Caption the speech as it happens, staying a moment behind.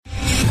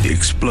the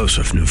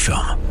explosive new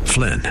film,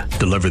 Flynn,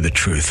 Deliver the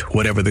Truth,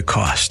 Whatever the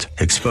Cost,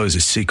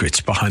 exposes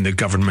secrets behind the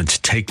government's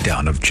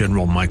takedown of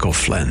General Michael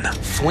Flynn.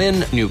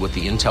 Flynn knew what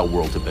the intel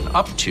world had been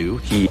up to.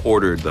 He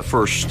ordered the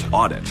first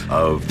audit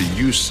of the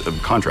use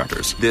of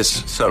contractors.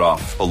 This set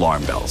off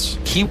alarm bells.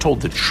 He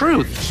told the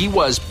truth. He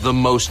was the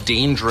most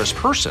dangerous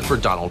person for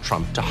Donald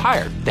Trump to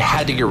hire. They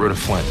had to get rid of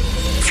Flynn.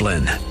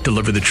 Flynn,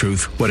 Deliver the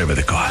Truth, Whatever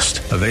the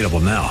Cost. Available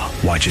now.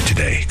 Watch it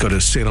today. Go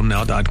to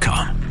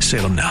salemnow.com.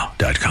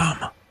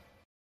 salemnow.com.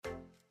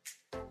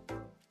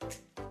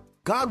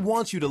 God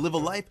wants you to live a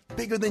life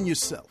bigger than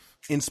yourself,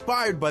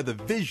 inspired by the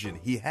vision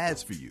He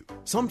has for you.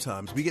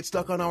 Sometimes we get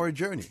stuck on our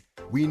journey.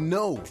 We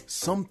know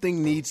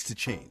something needs to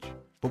change,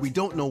 but we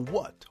don't know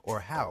what or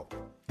how.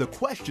 The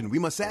question we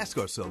must ask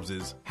ourselves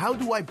is, how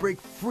do I break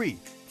free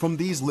from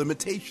these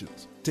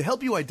limitations? To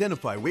help you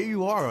identify where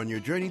you are on your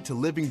journey to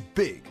living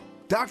big,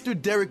 Dr.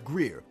 Derek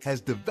Grier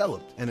has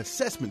developed an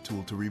assessment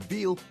tool to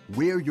reveal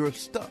where you're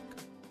stuck.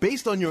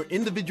 Based on your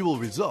individual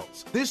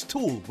results, this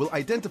tool will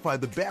identify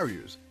the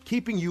barriers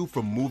keeping you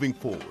from moving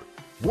forward.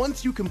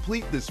 Once you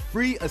complete this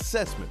free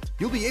assessment,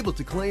 you'll be able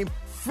to claim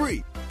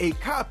free a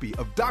copy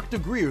of Dr.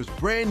 Grier's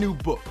brand new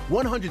book,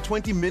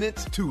 120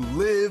 Minutes to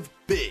Live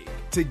Big.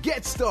 To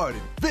get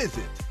started,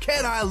 visit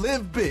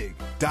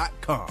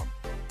canilivebig.com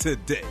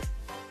today.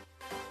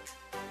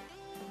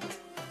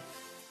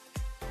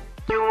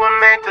 You were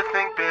meant to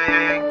think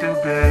big, do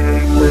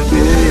big, live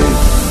big.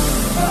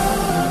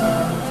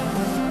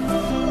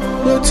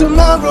 Your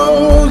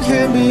tomorrow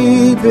can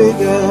be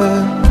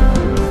bigger.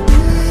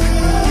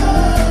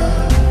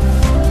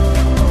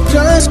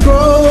 Just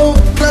grow,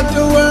 let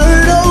the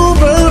word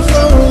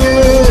overflow,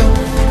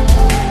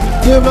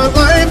 yeah. Live a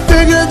life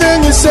bigger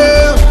than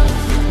yourself.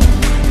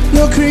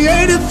 You're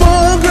created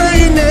for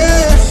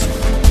greatness.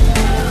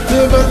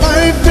 Live a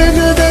life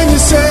bigger than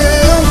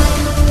yourself.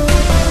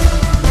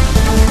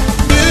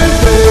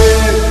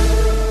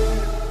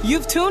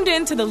 You've tuned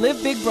in to the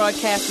Live Big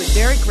broadcast with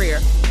Derek Grier,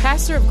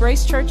 pastor of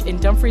Grace Church in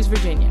Dumfries,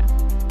 Virginia.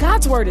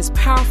 God's word is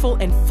powerful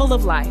and full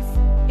of life.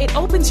 It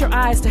opens your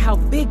eyes to how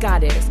big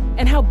God is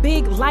and how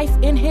big life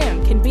in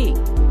Him can be.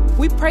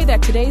 We pray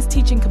that today's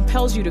teaching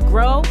compels you to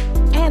grow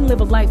and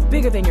live a life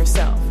bigger than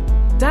yourself.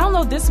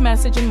 Download this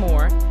message and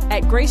more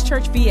at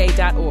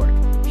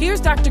gracechurchva.org.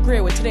 Here's Dr.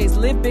 Grier with today's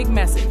Live Big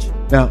message.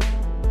 Now,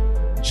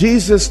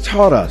 Jesus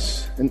taught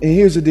us, and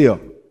here's the deal.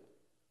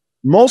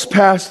 Most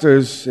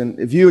pastors, and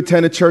if you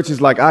attended churches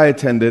like I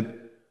attended,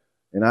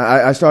 and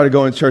I started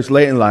going to church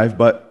late in life,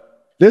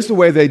 but this is the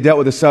way they dealt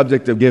with the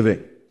subject of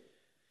giving.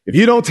 If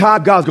you don't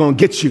tithe, God's going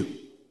to get you.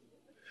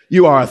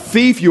 You are a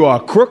thief, you are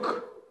a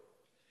crook,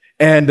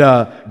 and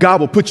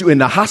God will put you in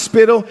the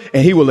hospital,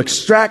 and He will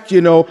extract, from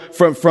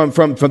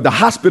the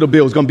hospital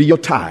bill is going to be your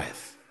tithe.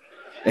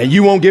 And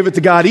you won't give it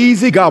to God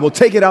easy, God will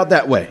take it out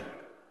that way.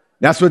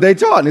 That's what they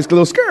taught, and it's a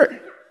little scary.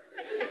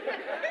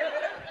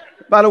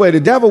 By the way, the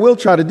devil will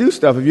try to do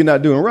stuff if you're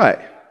not doing right.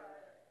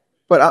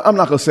 But I'm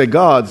not going to say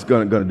God's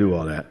going to do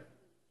all that.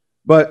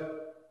 But,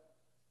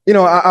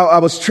 I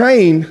was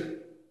trained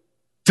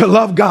to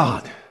love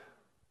God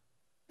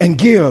and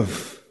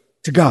give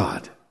to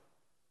God.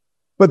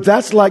 But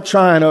that's like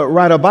trying to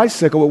ride a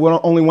bicycle with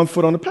only one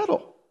foot on the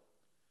pedal.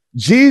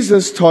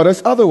 Jesus taught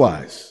us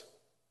otherwise.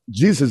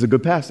 Jesus is a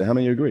good pastor. How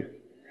many of you agree?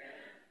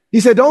 He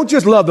said, don't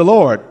just love the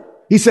Lord.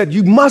 He said,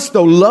 you must,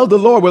 though, love the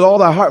Lord with all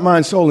thy heart,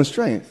 mind, soul, and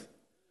strength.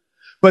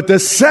 But the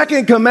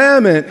second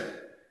commandment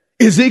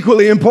is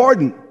equally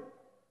important.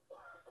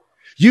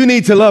 You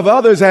need to love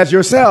others as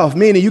yourself,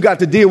 meaning you got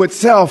to deal with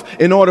self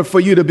in order for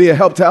you to be a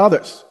help to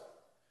others.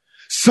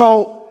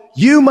 So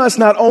you must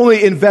not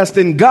only invest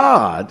in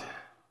God,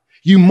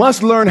 you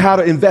must learn how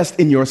to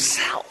invest in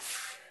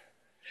yourself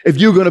if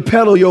you're going to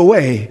pedal your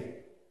way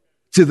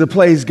to the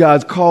place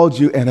God's called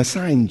you and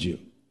assigned you.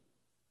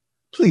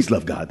 Please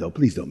love God, though.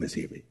 Please don't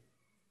mishear me.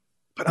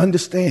 But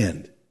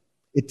understand,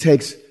 it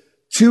takes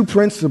two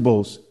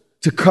principles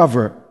to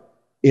cover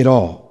it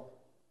all.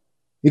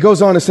 He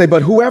goes on to say,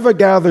 but whoever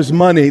gathers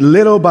money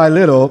little by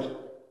little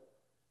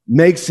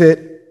makes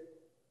it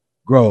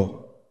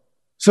grow.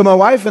 So my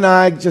wife and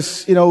I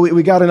just,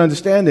 we got an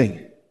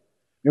understanding.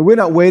 And we're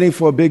not waiting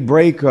for a big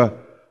break or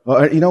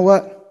you know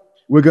what?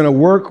 We're going to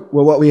work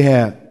with what we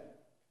have.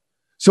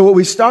 So what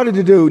we started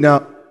to do,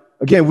 now,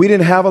 again, we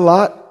didn't have a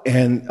lot,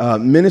 and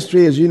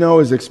ministry, as you know,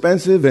 is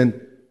expensive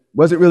and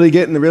wasn't really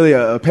getting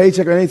a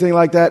paycheck or anything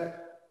like that.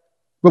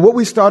 But what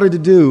we started to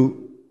do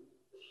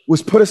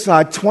was put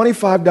aside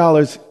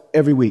 $25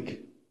 every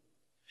week.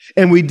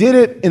 And we did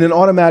it in an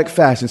automatic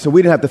fashion. So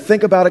we didn't have to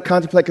think about it,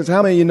 contemplate, because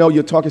how many of you know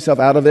you'll talk yourself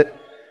out of it?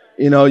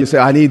 You say,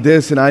 I need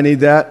this and I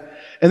need that.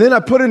 And then I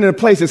put it in a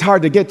place it's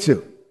hard to get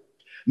to.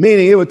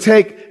 Meaning it would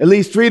take at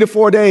least 3 to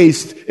 4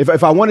 days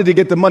if I wanted to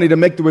get the money to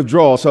make the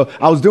withdrawal. So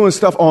I was doing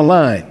stuff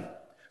online.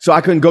 So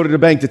I couldn't go to the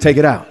bank to take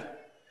it out.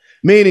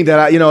 Meaning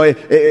that,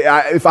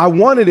 if I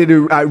wanted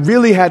it, I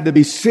really had to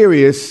be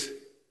serious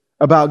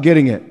about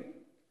getting it.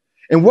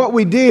 And what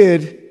we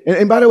did,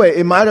 and by the way,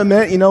 it might have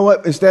meant,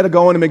 instead of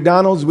going to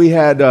McDonald's, we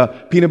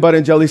had peanut butter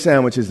and jelly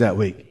sandwiches that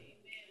week.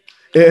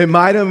 It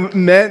might have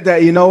meant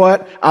that, you know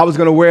what, I was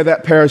going to wear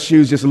that pair of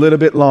shoes just a little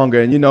bit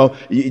longer. And, you know,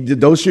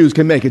 those shoes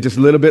can make it just a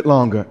little bit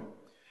longer.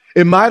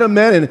 It might have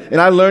meant,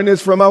 and I learned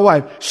this from my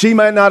wife, she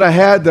might not have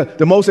had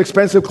the most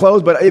expensive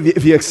clothes, but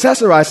if you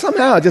accessorize,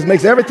 somehow it just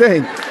makes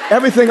everything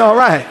all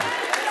right.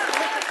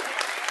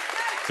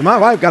 So my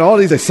wife got all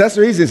these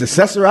accessories, is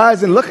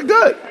accessorized and looking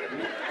good.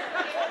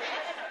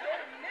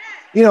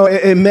 You know,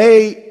 it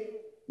may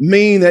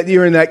mean that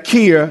you're in that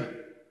Kia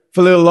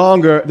for a little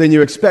longer than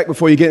you expect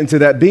before you get into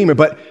that Beamer.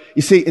 But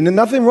you see, and there's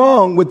nothing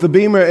wrong with the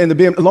Beamer and the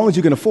Beamer as long as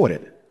you can afford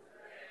it.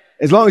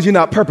 As long as you're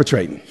not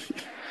perpetrating.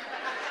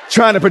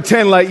 Trying to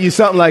pretend like you're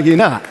something like you're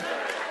not.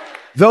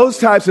 Those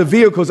types of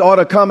vehicles ought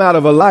to come out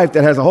of a life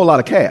that has a whole lot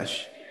of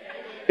cash.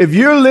 If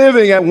you're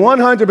living at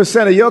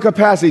 100% of your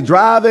capacity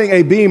driving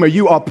a Beamer,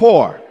 you are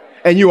poor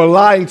and you are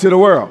lying to the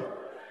world.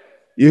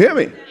 You hear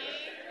me?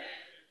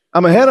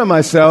 I'm ahead of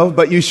myself,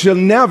 but you shall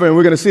never, and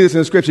we're going to see this in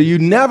the scripture, you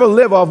never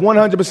live off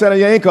 100% of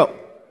your income.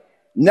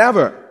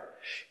 Never.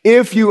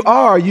 If you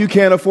are, you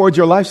can't afford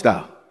your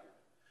lifestyle.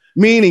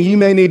 Meaning you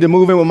may need to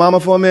move in with mama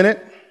for a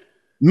minute.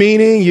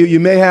 Meaning you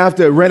may have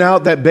to rent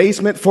out that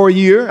basement for a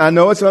year. I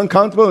know it's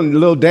uncomfortable and a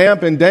little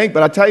damp and dank,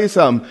 but I tell you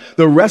something,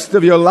 the rest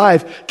of your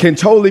life can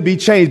totally be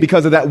changed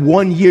because of that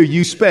 1 year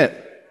you spent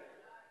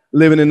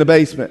living in the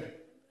basement.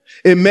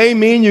 It may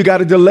mean you got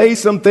to delay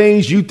some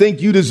things you think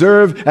you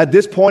deserve at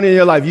this point in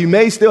your life. You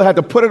may still have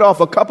to put it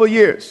off a couple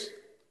years.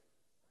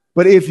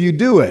 But if you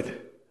do it,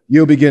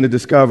 you'll begin to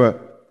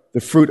discover the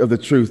fruit of the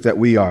truth that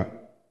we are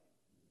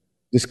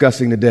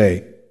discussing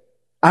today.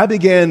 I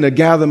began to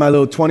gather my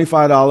little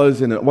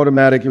 $25 in an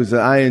automatic, it was an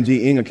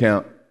ING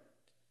account.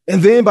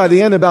 And then by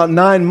the end of about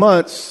 9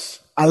 months,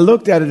 I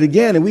looked at it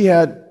again and we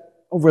had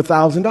over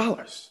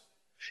 $1,000.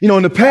 You know,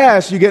 in the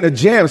past, you get in a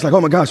jam. It's like,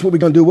 oh my gosh, what are we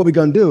going to do? What are we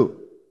going to do?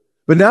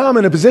 But now I'm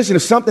in a position,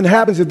 if something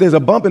happens, if there's a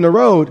bump in the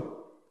road,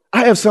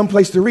 I have some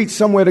place to reach,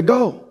 somewhere to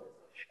go.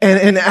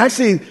 And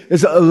actually,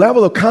 there's a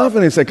level of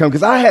confidence that comes,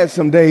 because I had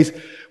some days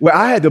where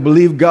I had to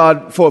believe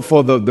God for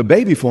the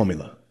baby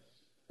formula.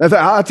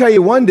 I'll tell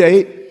you one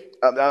day,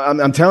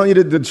 I'm telling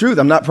you the truth.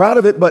 I'm not proud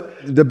of it, but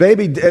the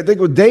baby, I think it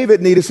was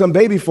David, needed some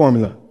baby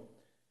formula.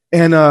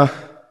 And,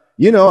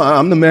 you know,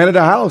 I'm the man of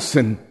the house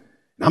and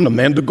I'm the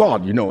man of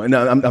God, you know, and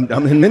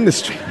I'm in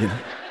ministry, you know.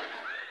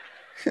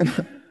 And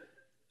I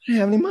didn't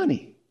have any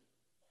money.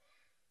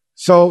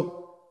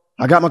 So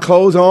I got my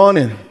clothes on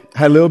and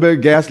had a little bit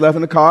of gas left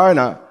in the car and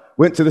I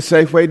went to the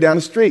Safeway down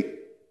the street.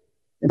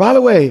 And by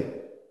the way,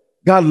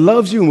 God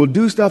loves you and will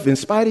do stuff in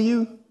spite of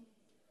you.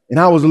 And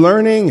I was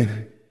learning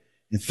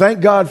and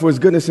thank God for his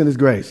goodness and his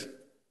grace.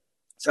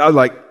 So I was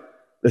like,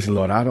 listen,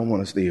 Lord, I don't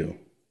want to steal.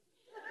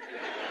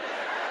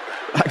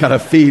 I got to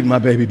feed my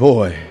baby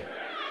boy.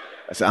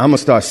 I said, I'm going to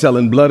start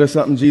selling blood or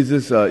something,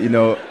 Jesus. You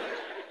know,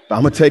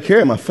 I'm going to take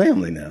care of my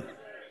family now.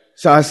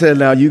 So I said,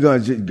 now you're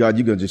going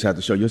to just have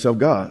to show yourself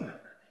God.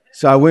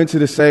 So I went to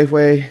the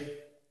Safeway.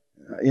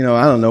 You know,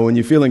 I don't know, when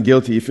you're feeling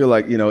guilty, you feel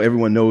like, you know,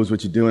 everyone knows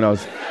what you're doing. I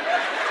was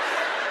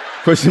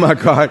pushing my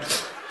cart,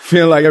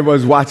 feeling like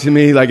everyone's watching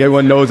me, like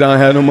everyone knows I don't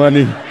have no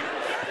money.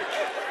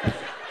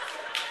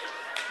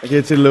 I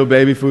get to the little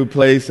baby food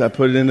place. I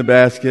put it in the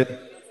basket,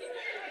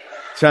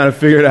 trying to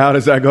figure it out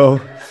as I go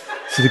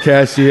to the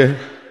cashier.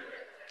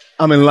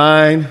 I'm in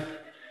line.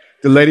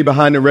 The lady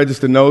behind the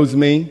register knows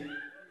me.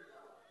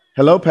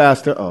 Hello,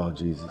 Pastor. Oh,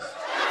 Jesus.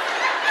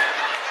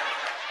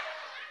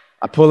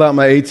 I pull out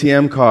my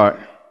ATM card.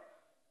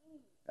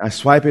 I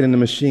swipe it in the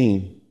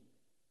machine.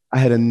 I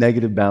had a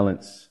negative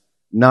balance.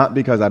 Not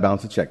because I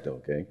bounced a check,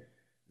 though, okay?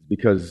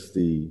 Because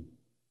the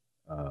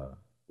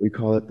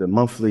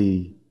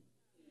monthly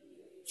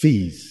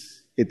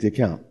fees hit the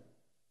account.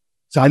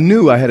 So I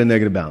knew I had a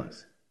negative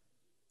balance.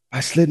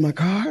 I slid my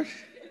card.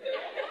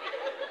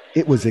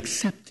 It was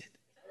accepted.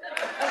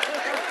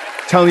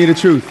 Telling you the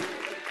truth.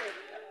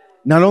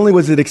 Not only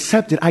was it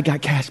accepted, I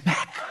got cash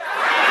back.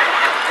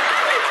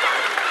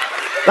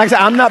 Like I said,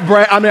 I'm not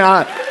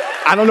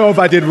I don't know if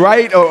I did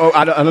right or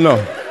I don't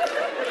know.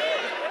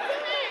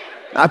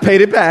 I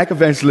paid it back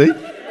eventually.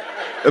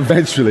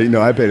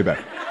 No, I paid it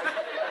back.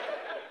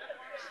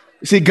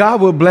 See, God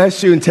will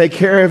bless you and take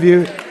care of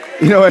you,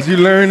 you know, as you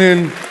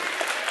learn.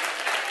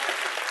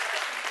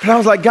 But I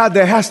was like, God,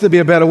 there has to be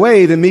a better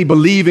way than me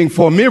believing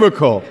for a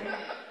miracle.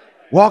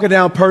 Walking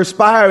down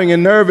perspiring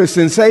and nervous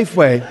in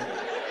Safeway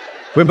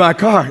with my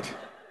card.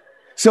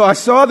 So I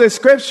saw this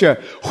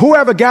scripture,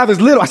 whoever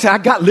gathers little. I said, I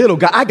got little,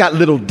 God. I got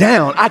little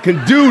down. I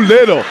can do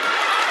little.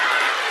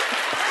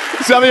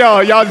 Some of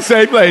y'all in the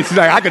same place. It's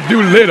like, I can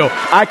do little.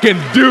 I can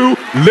do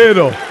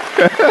little.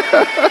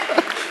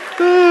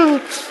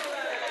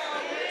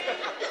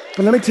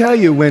 But let me tell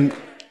you, when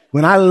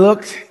I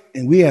looked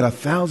and we had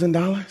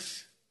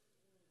 $1,000,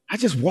 I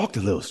just walked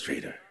a little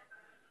straighter.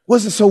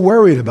 Wasn't so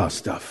worried about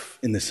stuff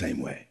in the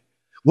same way.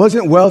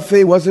 Wasn't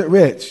wealthy, wasn't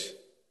rich,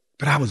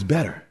 but I was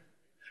better.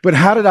 But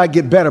how did I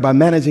get better? By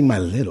managing my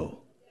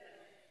little.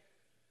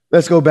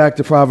 Let's go back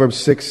to Proverbs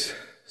 6,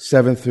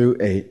 7 through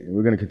 8. And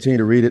we're going to continue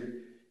to read it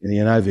in the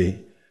NIV.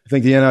 I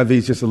think the NIV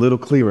is just a little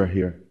clearer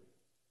here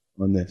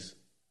on this.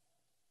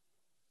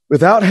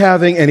 without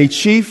having any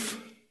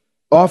chief,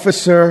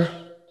 officer,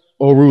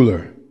 or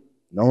ruler.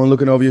 No one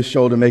looking over your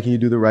shoulder making you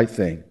do the right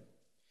thing.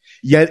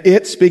 Yet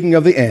it, speaking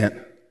of the ant,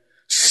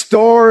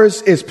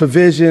 stores its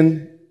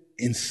provision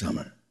in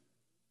summer.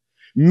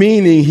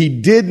 Meaning he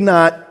did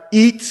not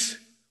eat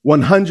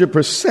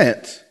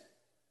 100%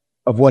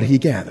 of what he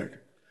gathered.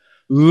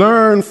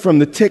 Learn from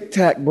the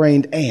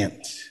tic-tac-brained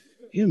ant.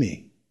 Hear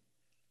me.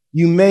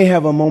 You may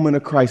have a moment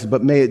of crisis,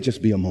 but may it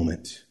just be a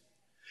moment.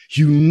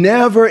 You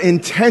never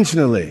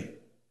intentionally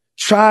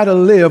try to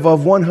live off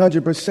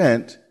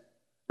 100%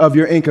 of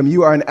your income.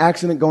 You are an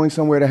accident going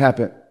somewhere to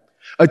happen.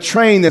 A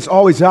train that's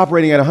always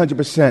operating at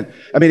 100%.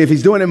 I mean, if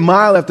he's doing it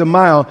mile after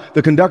mile,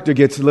 the conductor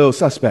gets a little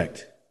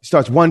suspect. He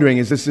starts wondering,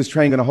 is this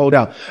train going to hold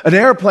out? An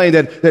airplane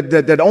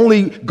that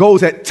only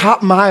goes at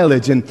top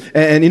mileage and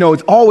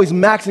it's always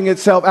maxing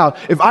itself out.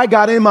 If I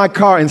got in my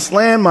car and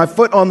slammed my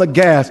foot on the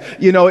gas,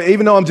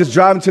 even though I'm just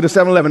driving to the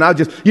 7-Eleven, I'll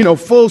just,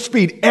 full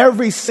speed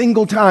every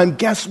single time.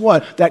 Guess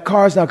what? That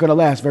car's not going to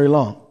last very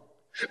long.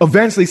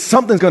 Eventually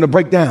something's going to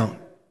break down.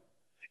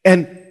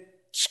 And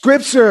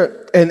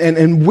scripture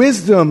and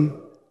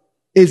wisdom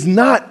is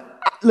not,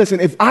 listen,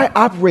 if I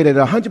operated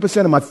at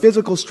 100% of my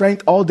physical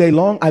strength all day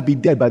long, I'd be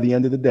dead by the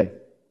end of the day.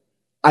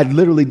 I'd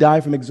literally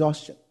die from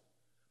exhaustion.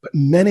 But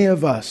many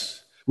of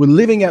us were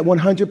living at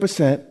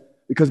 100%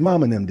 because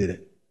mom and them did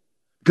it.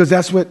 Because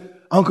that's what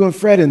Uncle and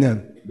Fred and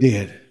them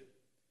did.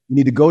 You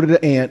need to go to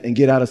the ant and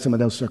get out of some of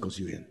those circles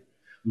you're in.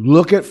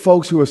 Look at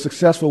folks who are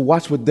successful,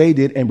 watch what they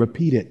did, and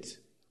repeat it.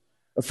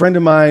 A friend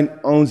of mine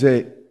owns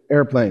an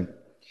airplane,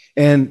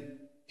 and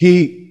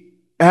he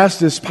asked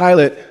this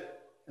pilot,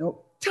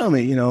 tell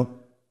me,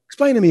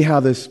 explain to me how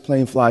this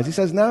plane flies. He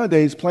says,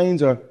 nowadays,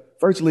 planes are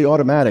virtually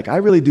automatic. I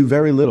really do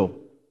very little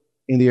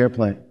in the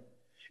airplane.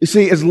 You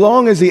see, as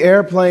long as the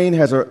airplane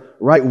has a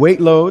right weight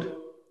load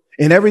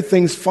and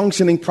everything's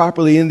functioning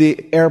properly in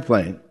the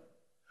airplane,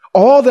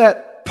 all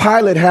that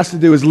pilot has to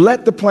do is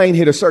let the plane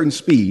hit a certain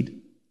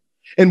speed.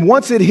 And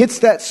once it hits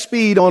that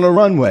speed on a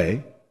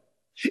runway,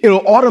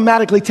 it'll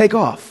automatically take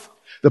off.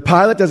 The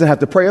pilot doesn't have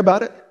to pray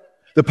about it.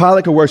 The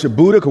pilot could worship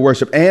Buddha, could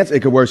worship ants,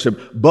 it could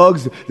worship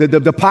bugs.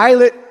 The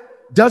pilot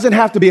doesn't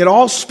have to be at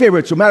all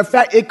spiritual. Matter of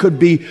fact, it could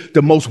be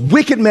the most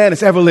wicked man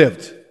that's ever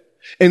lived.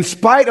 In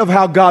spite of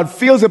how God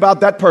feels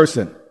about that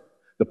person,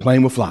 the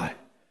plane will fly.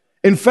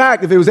 In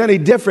fact, if it was any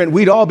different,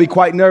 we'd all be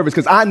quite nervous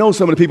because I know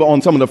some of the people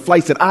on some of the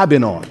flights that I've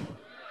been on.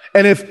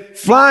 And if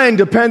flying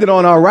depended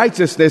on our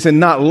righteousness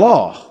and not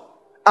law,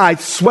 I'd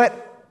sweat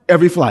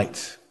every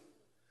flight.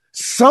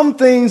 Some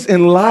things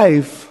in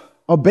life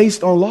are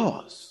based on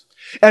laws.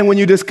 And when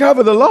you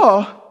discover the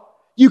law,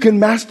 you can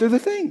master the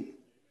thing.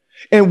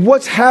 And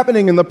what's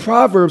happening in the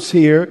Proverbs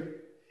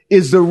here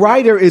is the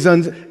writer is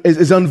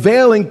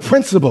unveiling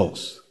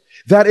principles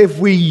that if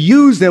we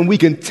use them, we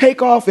can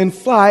take off and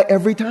fly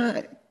every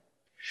time.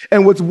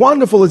 And what's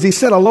wonderful is he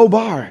set a low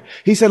bar.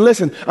 He said,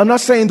 listen, I'm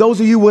not saying those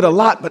of you with a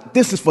lot, but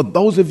this is for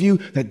those of you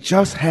that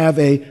just have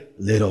a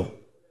little.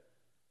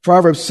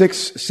 Proverbs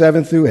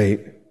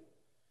 6:7-8.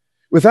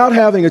 Without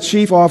having a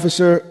chief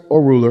officer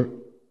or ruler,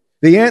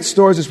 the ant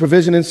stores its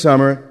provision in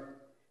summer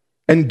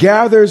and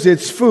gathers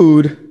its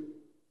food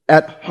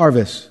at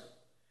harvest.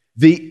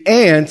 The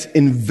ant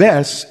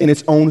invests in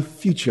its own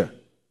future.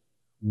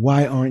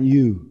 Why aren't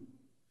you?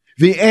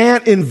 The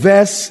ant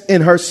invests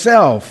in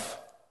herself.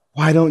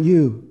 Why don't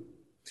you?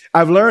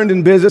 I've learned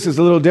in business it's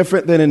a little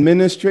different than in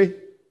ministry.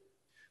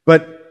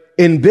 But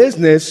in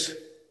business,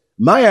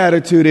 my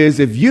attitude is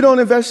if you don't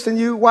invest in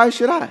you, why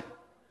should I?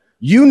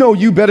 You know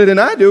you better than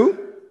I do.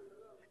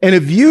 And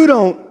if you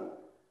don't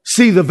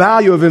see the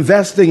value of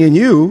investing in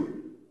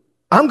you,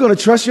 I'm going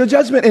to trust your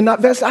judgment and not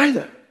invest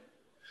either.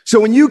 So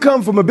when you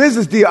come from a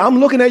business deal, I'm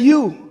looking at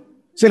you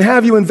saying,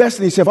 have you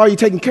invested in yourself? Are you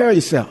taking care of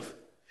yourself?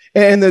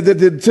 And to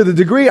the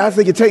degree I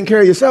think you're taking care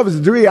of yourself is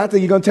the degree I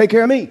think you're going to take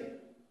care of me.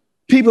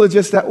 People are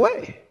just that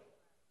way.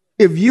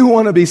 If you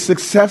want to be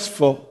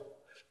successful,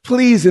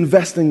 please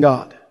invest in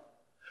God.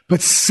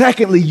 But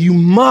secondly, you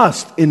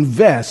must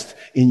invest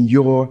in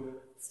your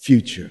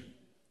future.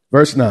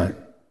 Verse 9.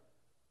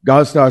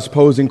 God starts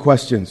posing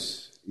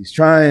questions. He's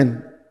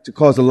trying to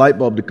cause a light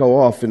bulb to go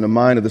off in the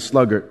mind of the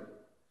sluggard.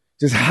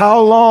 He says,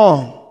 how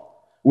long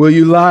will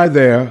you lie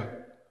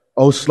there,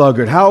 O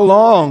sluggard? How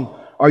long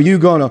are you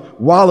going to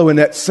wallow in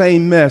that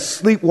same mess,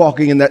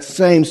 sleepwalking in that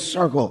same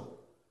circle?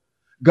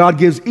 God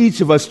gives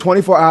each of us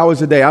 24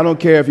 hours a day. I don't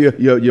care if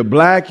you're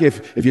black,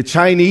 if you're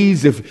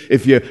Chinese,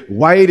 if you're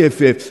white,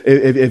 if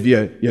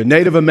you're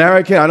Native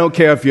American. I don't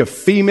care if you're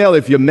female,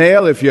 if you're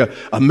male, if you're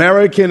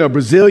American or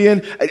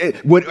Brazilian.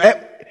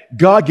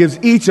 God gives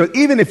each of,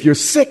 even if you're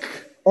sick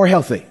or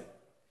healthy,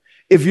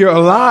 if you're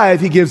alive,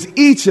 he gives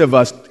each of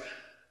us,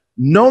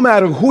 no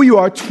matter who you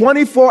are,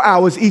 24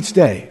 hours each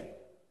day.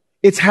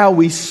 It's how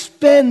we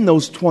spend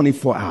those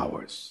 24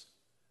 hours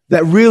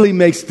that really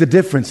makes the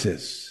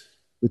differences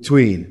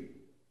between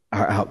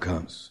our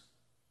outcomes.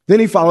 Then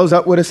he follows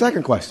up with a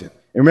second question.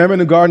 And remember in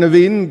the Garden of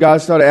Eden,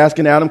 God started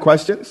asking Adam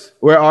questions.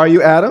 Where are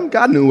you, Adam?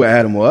 God knew where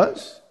Adam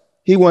was.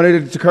 He wanted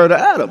it to occur to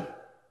Adam.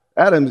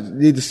 Adam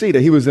needed to see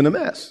that he was in a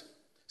mess.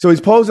 So he's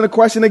posing a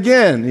question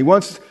again. He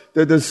wants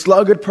the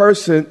sluggard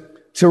person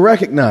to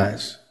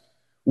recognize,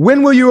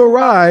 when will you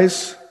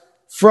arise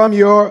from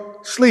your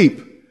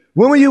sleep?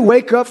 When will you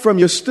wake up from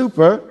your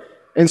stupor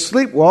and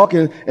sleepwalk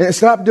and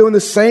stop doing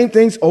the same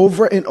things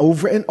over and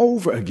over and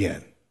over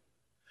again?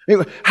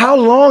 How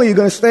long are you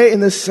going to stay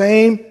in the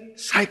same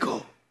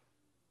cycle?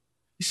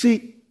 You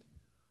see,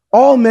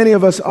 all many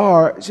of us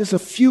are just a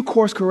few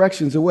course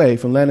corrections away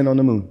from landing on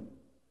the moon.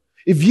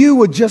 If you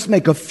would just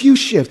make a few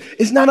shifts,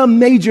 it's not a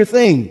major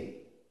thing.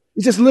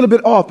 It's just a little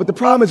bit off. But the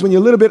problem is when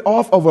you're a little bit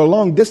off over a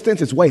long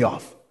distance, it's way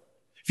off.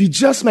 If you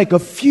just make a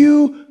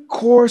few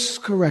course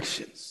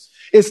corrections,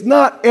 it's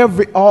not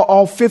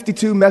all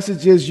 52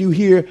 messages you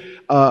hear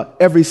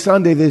every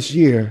Sunday this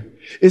year.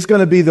 It's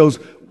going to be those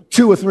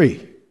 2 or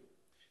 3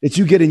 that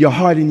you get in your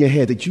heart and your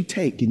head that you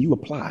take and you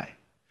apply.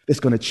 That's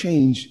going to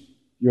change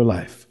your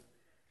life.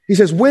 He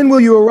says, when will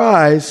you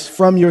arise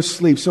from your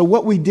sleep? So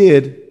what we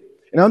did,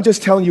 and I'm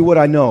just telling you what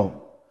I know.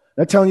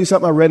 I'm not telling you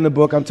something I read in a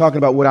book. I'm talking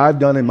about what I've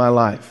done in my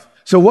life.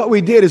 So what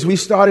we did is we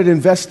started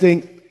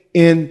investing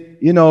in,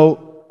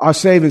 our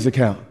savings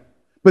account.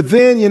 But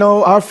then,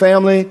 our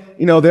family,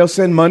 they'll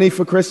send money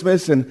for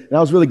Christmas. And I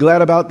was really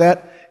glad about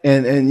that.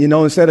 And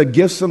instead of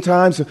gifts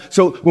sometimes.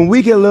 So when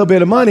we get a little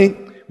bit of money,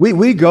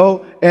 we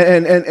go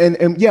and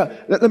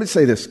let me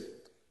say this.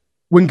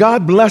 When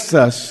God bless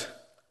us,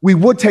 we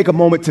would take a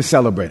moment to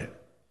celebrate it.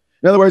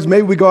 In other words,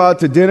 maybe we go out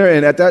to dinner,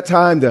 and at that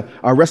time,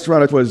 our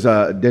restaurant was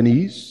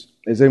Denny's.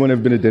 Has anyone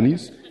ever been to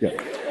Denny's? Yeah.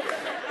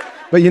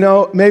 But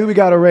maybe we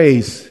got a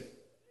raise,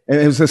 and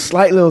it was a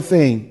slight little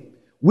thing.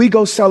 We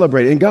go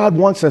celebrate, and God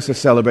wants us to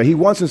celebrate. He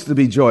wants us to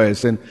be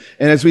joyous. And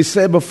as we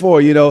said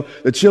before,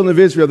 the children of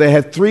Israel, they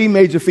had 3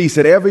 major feasts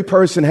that every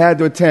person had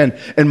to attend,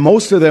 and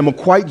most of them were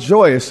quite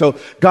joyous. So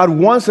God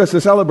wants us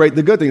to celebrate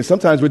the good things.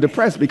 Sometimes we're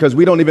depressed because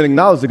we don't even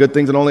acknowledge the good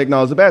things and only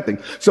acknowledge the bad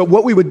things. So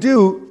what we would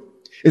do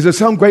is if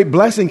some great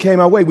blessing came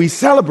our way, we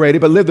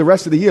celebrated, but lived the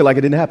rest of the year like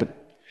it didn't happen.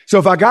 So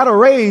if I got a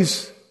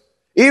raise,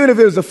 even if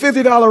it was a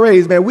 $50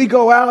 raise, man, we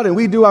go out and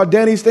we do our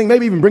Denny's thing,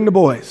 maybe even bring the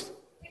boys.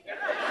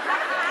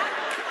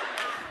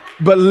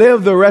 But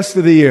live the rest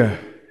of the year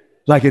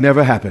like it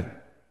never happened.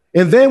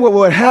 And then what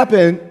would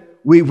happen,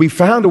 we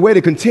found a way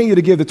to continue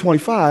to give the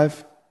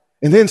 25,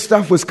 and then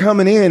stuff was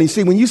coming in. You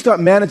see, when you start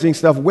managing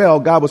stuff well,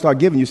 God will start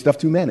giving you stuff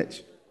to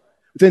manage.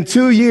 Within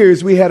 2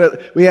 years, we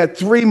had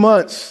 3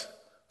 months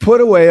put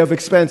away of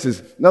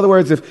expenses. In other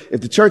words, if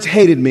the church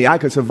hated me, I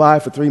could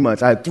survive for 3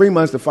 months. I had 3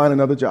 months to find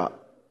another job.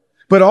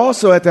 But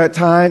also at that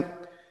time,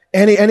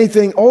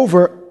 anything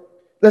over,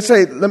 let's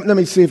say, let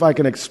me see if I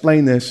can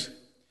explain this.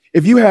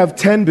 If you have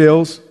 10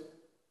 bills,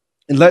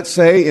 and let's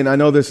say, and I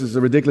know this is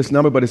a ridiculous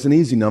number, but it's an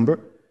easy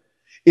number.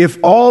 If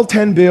all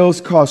 10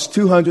 bills cost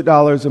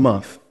 $200 a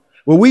month,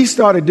 what we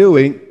started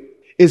doing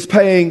is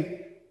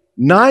paying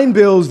 9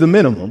 bills the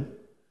minimum,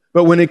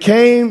 but when it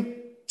came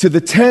to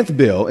the 10th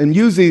bill, and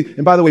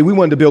by the way, we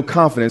wanted to build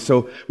confidence,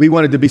 so we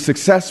wanted to be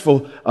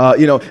successful.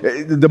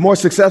 The more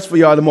successful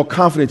you are, the more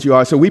confident you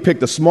are. So we pick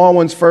the small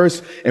ones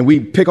first, and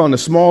we pick on the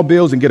small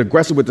bills and get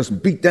aggressive with this,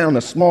 beat down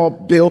the small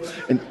bill,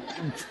 and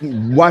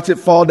watch it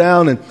fall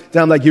down and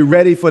sound like you're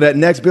ready for that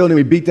next bill, and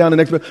we beat down the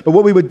next bill. But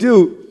what we would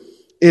do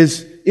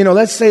is,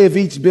 let's say if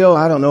each bill,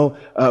 I don't know,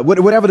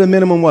 whatever the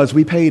minimum was,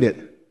 we paid it.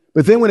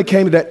 But then when it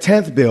came to that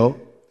 10th bill,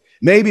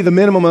 maybe the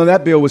minimum on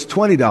that bill was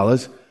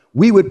 $20.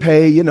 We would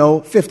pay,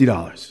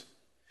 $50.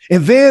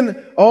 And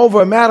then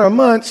over a matter of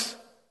months,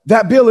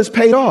 that bill is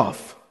paid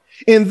off.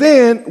 And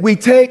then we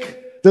take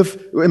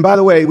and by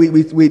the way,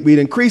 we'd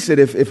increase it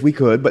if we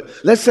could, but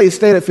let's say it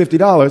stayed at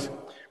 $50.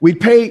 We'd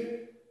pay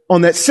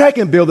on that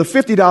second bill, the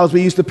 $50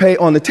 we used to pay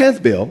on the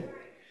 10th bill,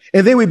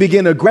 and then we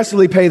begin to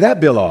aggressively pay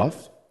that bill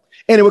off,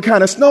 and it would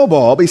kind of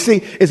snowball. But you see,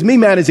 it's me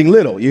managing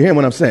little. You hear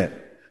what I'm saying?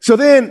 So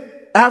then,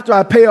 after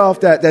I pay off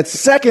that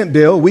second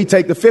bill, we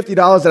take the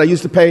 $50 that I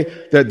used to pay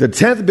the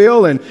 10th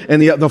bill and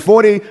the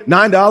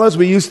 $49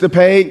 we used to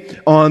pay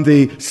on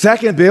the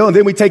second bill, and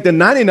then we take the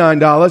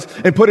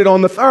 $99 and put it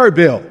on the third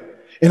bill.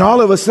 And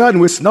all of a sudden,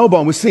 we're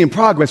snowballing. We're seeing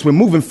progress. We're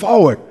moving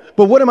forward.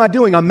 But what am I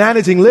doing? I'm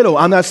managing little.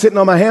 I'm not sitting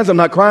on my hands. I'm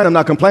not crying. I'm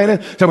not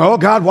complaining. Saying, oh,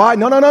 God, why?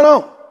 No.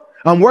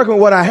 I'm working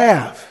with what I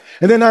have.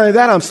 And then not only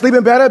that, I'm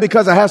sleeping better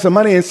because I have some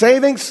money in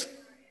savings.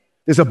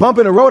 There's a bump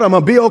in the road. I'm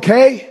going to be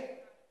okay.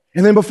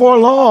 And then before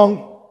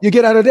long, you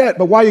get out of debt.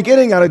 But while you're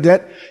getting out of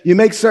debt, you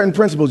make certain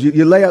principles.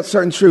 You lay out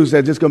certain truths that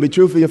are just going to be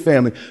true for your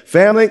family.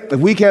 Family, if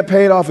we can't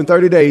pay it off in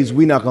 30 days,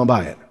 we're not going to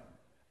buy it.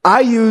 I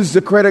use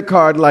the credit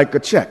card like a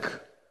check.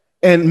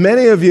 And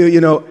many of you,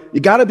 you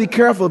got to be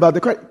careful about the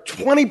credit.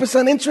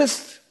 20%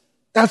 interest?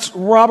 That's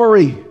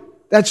robbery.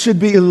 That should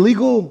be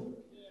illegal.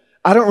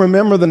 I don't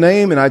remember the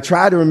name, and I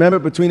tried to remember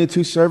it between the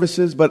two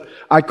services, but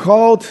I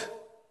called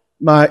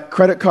my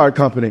credit card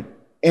company,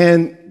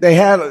 and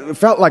it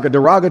felt like a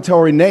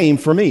derogatory name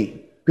for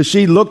me, because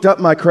she looked up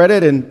my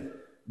credit, and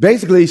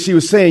basically she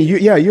was saying,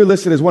 you're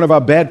listed as one of our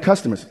bad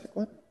customers.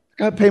 What?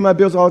 I got to pay my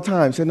bills all the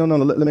time. I said, no,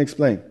 let me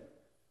explain.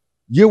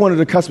 You're one of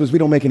the customers we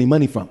don't make any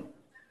money from.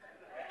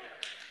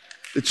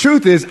 The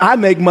truth is, I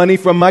make money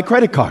from my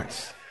credit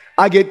cards.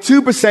 I get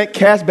 2%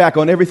 cash back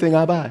on everything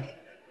I buy.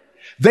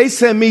 They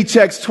send me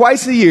checks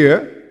twice a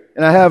year,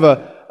 and I have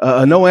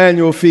a no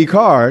annual fee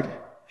card,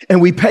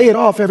 and we pay it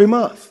off every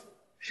month.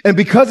 And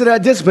because of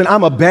that discipline,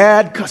 I'm a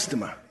bad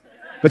customer.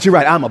 But you're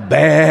right, I'm a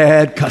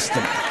bad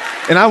customer.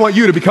 And I want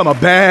you to become a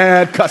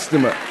bad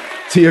customer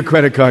to your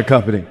credit card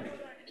company.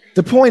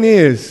 The point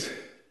is,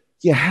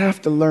 you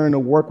have to learn to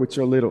work with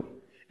your little.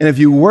 And if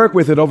you work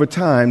with it over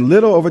time,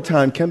 little over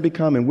time can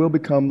become and will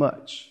become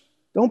much.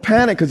 Don't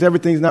panic because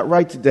everything's not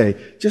right today.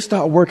 Just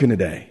start working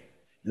today.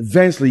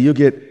 Eventually, you'll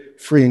get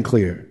free and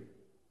clear.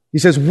 He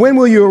says, when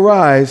will you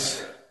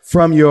arise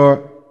from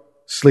your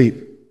sleep?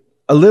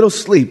 A little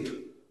sleep,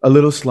 a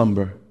little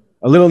slumber,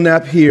 a little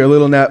nap here, a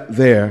little nap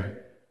there,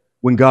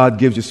 when God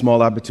gives you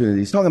small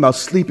opportunities. He's talking about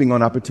sleeping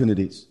on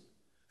opportunities.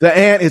 The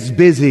ant is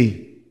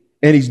busy,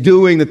 and he's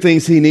doing the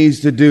things he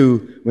needs to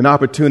do when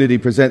opportunity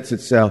presents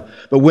itself.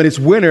 But when it's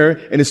winter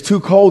and it's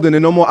too cold and there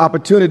are no more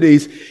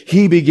opportunities,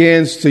 he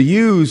begins to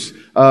use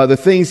the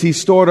things he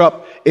stored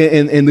up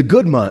in the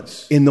good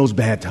months in those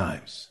bad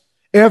times.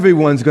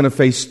 Everyone's going to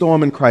face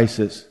storm and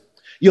crisis.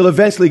 You'll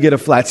eventually get a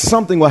flat.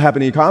 Something will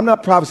happen in your car. I'm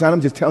not prophesying.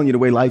 I'm just telling you the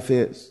way life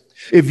is.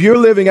 If you're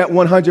living at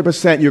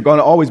 100%, you're going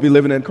to always be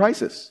living in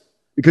crisis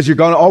because you're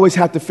going to always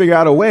have to figure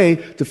out a way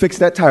to fix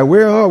that tire.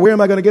 Where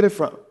am I going to get it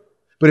from?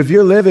 But if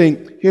you're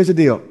living, here's the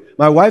deal.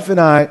 My wife and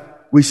I,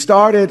 we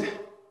started,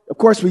 of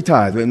course we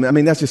tithe. I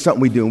mean, that's just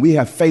something we do. And we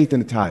have faith in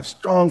the tithe,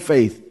 strong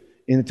faith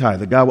in the tithe.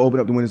 That God will open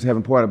up the windows of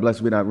heaven, pour out a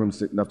blessing we don't have room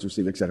enough to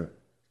receive, etc.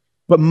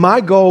 But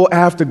my goal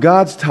after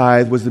God's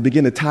tithe was to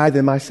begin to tithe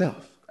in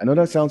myself. I know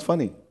that sounds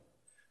funny.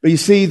 But you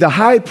see, the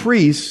high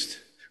priest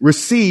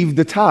received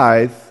the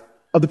tithe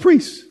of the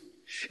priests.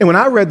 And when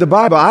I read the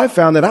Bible, I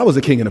found that I was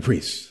a king and a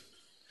priest.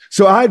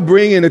 So I'd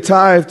bring in a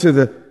tithe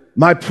to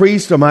my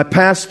priest or my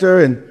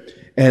pastor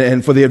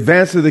and for the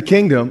advance of the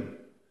kingdom.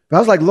 But I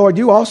was like, Lord,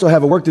 you also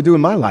have a work to do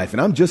in my life,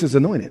 and I'm just as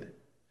anointed.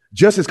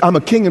 Just as I'm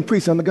a king and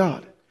priest under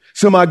God.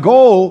 So my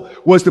goal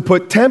was to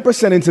put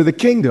 10% into the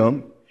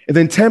kingdom and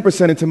then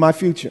 10% into my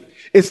future.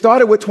 It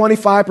started with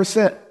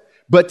 25%.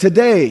 But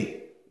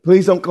today,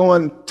 please don't go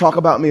and talk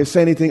about me or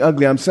say anything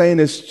ugly. I'm saying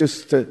this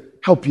just to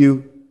help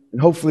you,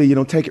 and hopefully you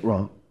don't take it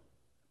wrong.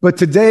 But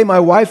today, my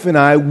wife and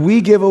I,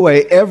 we give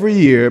away every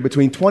year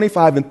between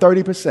 25 and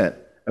 30%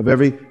 of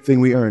everything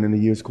we earn in the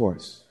year's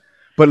course.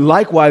 But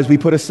likewise, we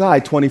put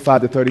aside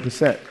 25 to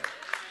 30%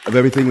 of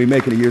everything we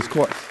make in a year's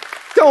course.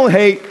 Don't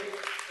hate.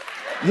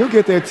 You'll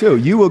get there too.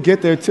 You will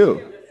get there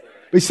too.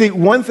 But you see,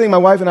 one thing my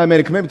wife and I made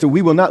a commitment to,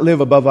 we will not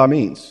live above our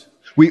means.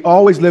 We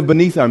always live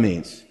beneath our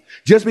means.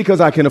 Just because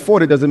I can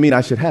afford it doesn't mean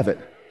I should have it.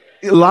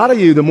 A lot of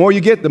you, the more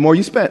you get, the more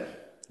you spend.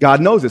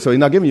 God knows it, so he's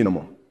not giving you no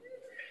more.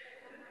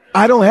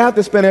 I don't have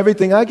to spend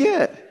everything I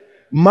get.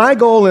 My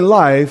goal in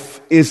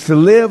life is to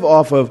live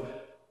off of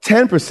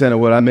 10% of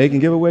what I make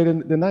and give away the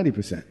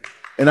 90%.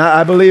 And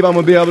I believe I'm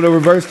going to be able to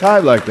reverse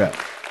tithe like that.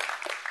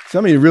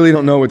 Some of you really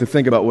don't know what to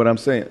think about what I'm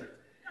saying.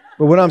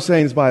 But what I'm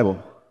saying is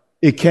Bible.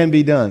 It can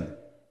be done.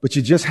 But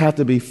you just have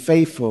to be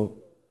faithful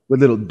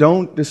with little.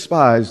 Don't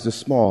despise the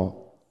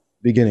small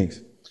beginnings.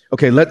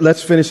 Okay,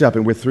 let's finish up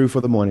and we're through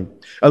for the morning.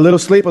 A little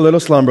sleep, a little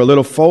slumber, a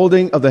little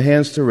folding of the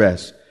hands to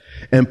rest.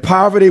 And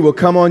poverty will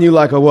come on you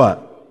like a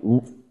what?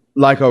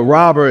 Like a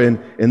robber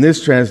in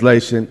this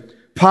translation.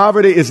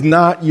 Poverty is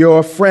not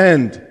your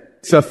friend.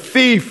 It's a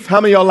thief. How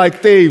many of y'all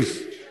like thieves?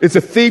 It's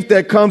a thief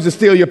that comes to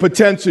steal your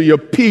potential, your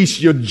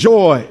peace, your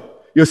joy,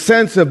 your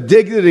sense of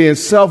dignity and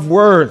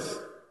self-worth.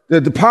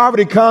 The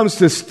poverty comes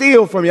to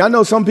steal from you. I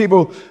know some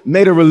people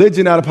made a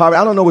religion out of poverty.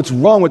 I don't know what's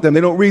wrong with them.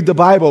 They don't read the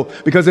Bible.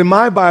 Because in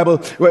my Bible,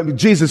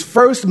 Jesus'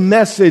 first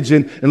message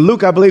in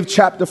Luke, I believe,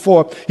 chapter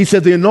 4, he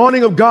said, the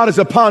anointing of God is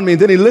upon me.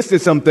 And then he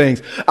listed some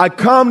things. I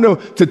come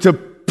to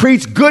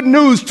preach good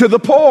news to the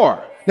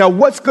poor. Now,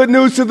 what's good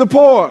news to the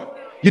poor?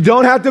 You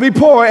don't have to be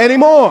poor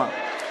anymore.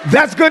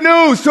 That's good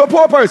news to a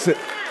poor person.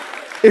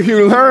 If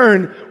you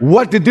learn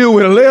what to do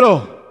with a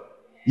little,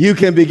 you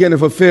can begin to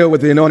fulfill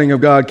what the anointing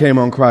of God came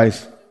on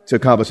Christ to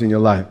accomplish in your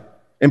life.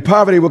 And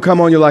poverty will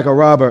come on you like a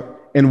robber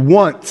and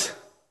want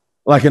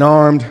like an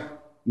armed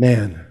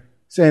man.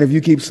 Saying if you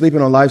keep sleeping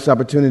on life's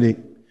opportunity,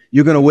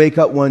 you're going to wake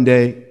up one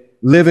day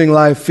living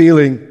life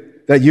feeling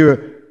that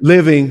you're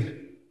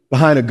living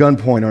behind a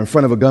gunpoint or in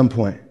front of a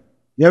gunpoint.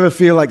 You ever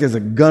feel like there's a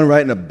gun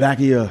right in the back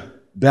of your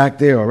back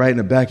there or right in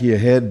the back of your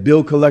head?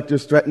 Bill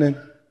collectors threatening,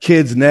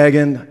 kids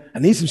nagging. I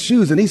need some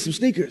shoes. I need some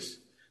sneakers.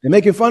 They're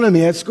making fun of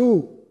me at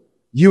school.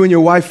 You and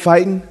your wife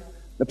fighting.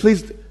 Now,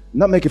 please, I'm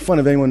not making fun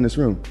of anyone in this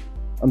room.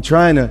 I'm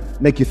trying to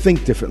make you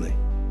think differently.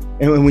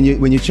 And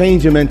when you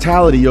change your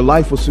mentality, your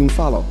life will soon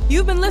follow.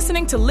 You've been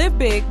listening to Live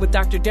Big with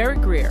Dr.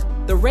 Derek Grier,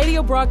 the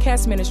radio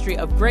broadcast ministry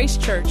of Grace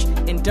Church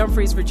in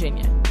Dumfries,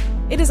 Virginia.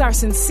 It is our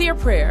sincere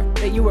prayer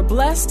that you were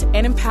blessed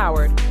and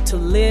empowered to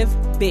live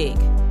big.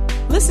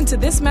 Listen to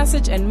this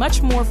message and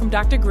much more from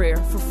Dr. Grier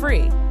for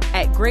free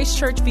at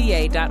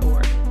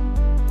gracechurchva.org.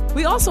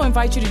 We also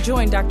invite you to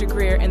join Dr.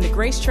 Grier and the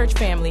Grace Church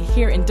family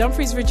here in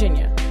Dumfries,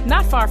 Virginia,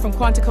 not far from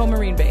Quantico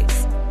Marine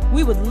Base.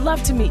 We would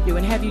love to meet you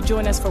and have you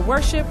join us for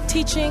worship,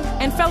 teaching,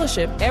 and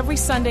fellowship every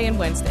Sunday and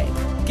Wednesday.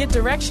 Get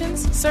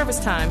directions, service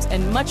times,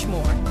 and much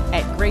more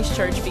at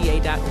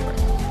gracechurchva.org.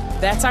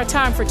 That's our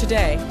time for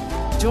today.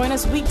 Join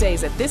us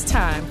weekdays at this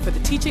time for the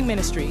teaching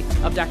ministry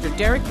of Dr.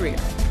 Derek Grier.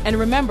 And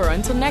remember,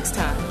 until next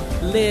time,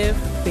 live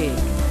big.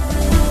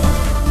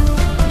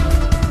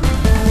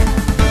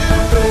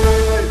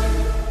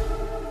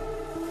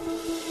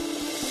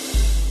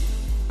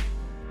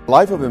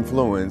 Life of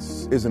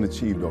influence isn't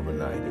achieved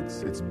overnight.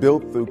 It's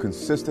built through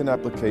consistent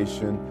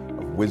application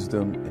of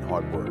wisdom and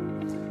hard work.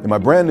 In my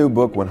brand new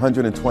book,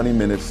 120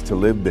 Minutes to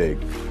Live Big,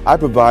 I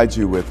provide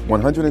you with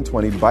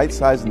 120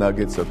 bite-sized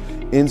nuggets of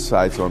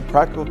insights on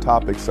practical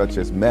topics such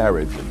as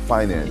marriage and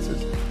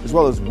finances, as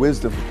well as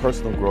wisdom for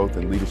personal growth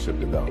and leadership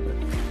development.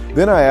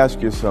 Then I ask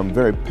you some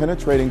very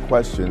penetrating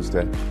questions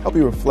to help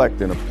you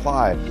reflect and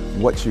apply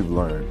what you've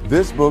learned.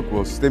 This book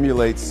will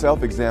stimulate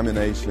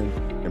self-examination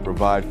and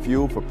provide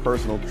fuel for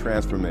personal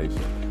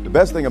transformation. The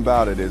best thing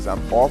about it is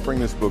I'm offering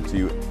this book to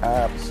you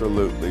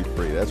absolutely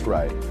free. That's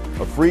right.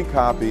 A free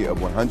copy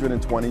of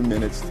 120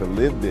 Minutes to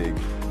Live Big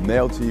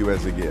mailed to you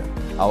as a gift.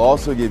 I'll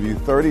also give you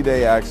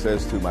 30-day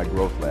access to my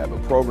Growth Lab, a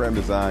program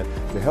designed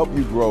to help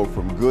you grow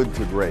from good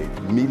to great,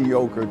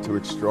 mediocre to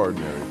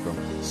extraordinary,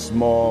 from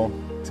small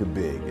to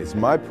big. It's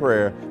my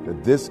prayer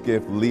that this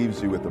gift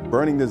leaves you with a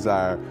burning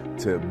desire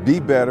to be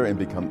better and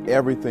become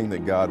everything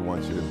that God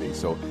wants you to be.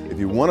 So if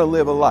you want to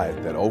live a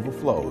life that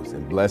overflows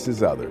and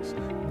blesses others,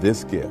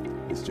 this gift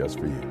is just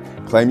for you.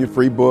 Claim your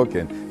free book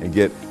and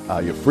get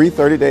your free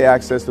 30-day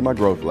access to my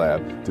Growth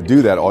Lab. To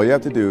do that, all you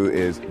have to do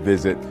is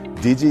visit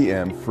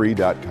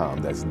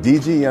dgmfree.com. That's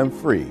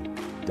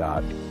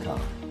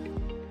dgmfree.com.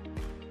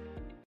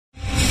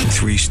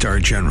 3-star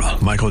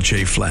General Michael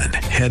J. Flynn,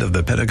 head of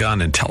the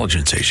Pentagon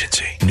Intelligence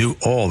Agency, knew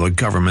all the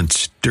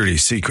government's dirty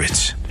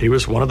secrets. He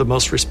was one of the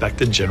most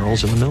respected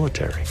generals in the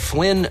military.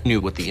 Flynn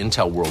knew what the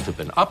intel world had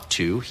been up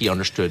to. He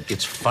understood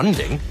its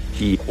funding.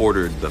 He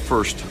ordered the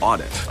first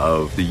audit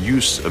of the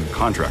use of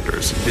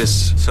contractors.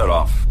 This set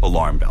off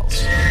alarm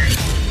bells.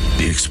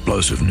 The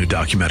explosive new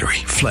documentary,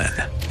 Flynn,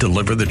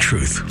 Deliver the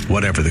Truth,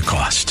 Whatever the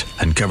Cost,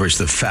 uncovers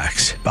the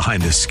facts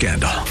behind this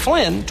scandal.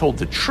 Flynn told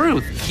the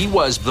truth. He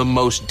was the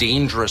most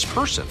dangerous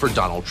person for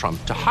Donald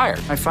Trump to hire.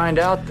 I find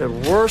out the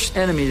worst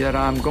enemy that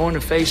I'm going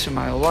to face in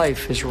my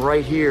life is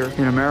right here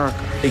in America.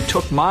 They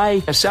took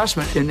my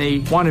assessment and they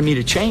wanted me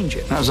to change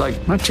it. And I was like,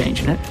 I'm not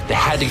changing it. They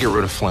had to get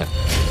rid of Flynn.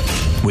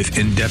 With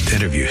in-depth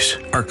interviews,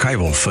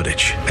 archival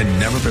footage, and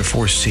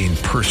never-before-seen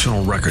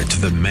personal records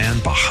of the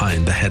man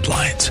behind the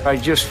headlines. I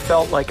just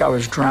felt like I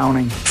was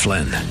drowning.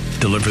 Flynn,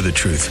 Deliver the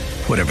Truth,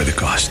 Whatever the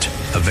Cost.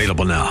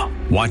 Available now.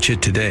 Watch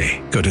it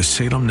today. Go to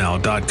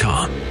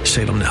salemnow.com.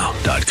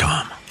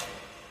 salemnow.com.